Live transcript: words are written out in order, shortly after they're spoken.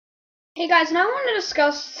Hey guys, now I want to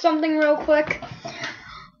discuss something real quick.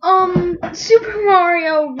 Super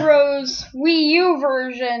Mario Bros. Wii U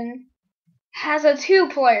version has a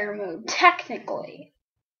two-player mode, technically.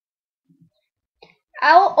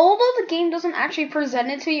 Although the game doesn't actually present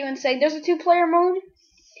it to you and say there's a two-player mode,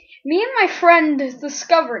 me and my friend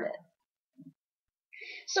discovered it.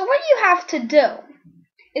 So what you have to do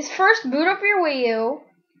is first boot up your Wii U,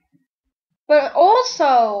 but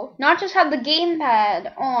also not just have the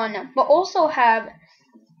gamepad on, but also have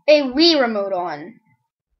a Wii remote on.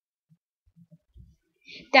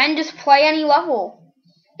 Then just play any level.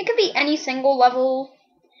 It could be any single level,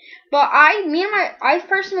 but I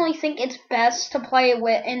personally think it's best to play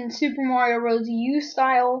it in Super Mario Bros.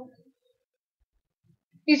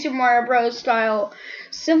 Super Mario Bros. Style,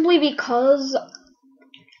 simply because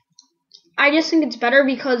I just think it's better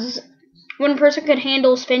because one person could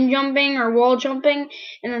handle spin jumping or wall jumping,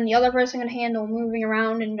 and then the other person can handle moving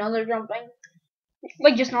around and other jumping,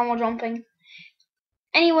 like just normal jumping.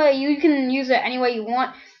 Anyway, you can use it any way you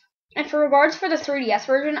want. And for regards for the 3DS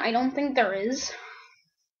version, I don't think there is.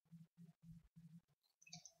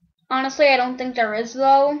 Honestly, I don't think there is,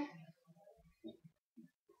 though.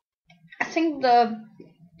 I think there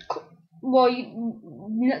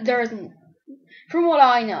isn't. From what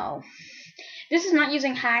I know. This is not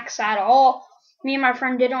using hacks at all. Me and my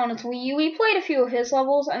friend did it on its Wii U. We played a few of his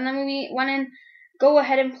levels, and then we went and go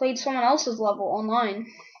ahead and played someone else's level online.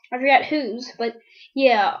 I forget whose, but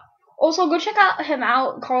yeah. Also, go check him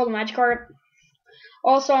out, Karl The Magikarp.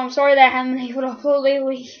 Also, I'm sorry that I haven't been able to upload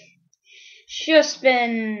lately. It's just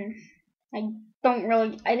been, I haven't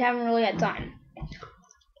really had time.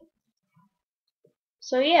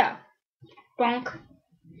 So yeah, bonk.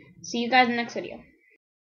 See you guys in the next video.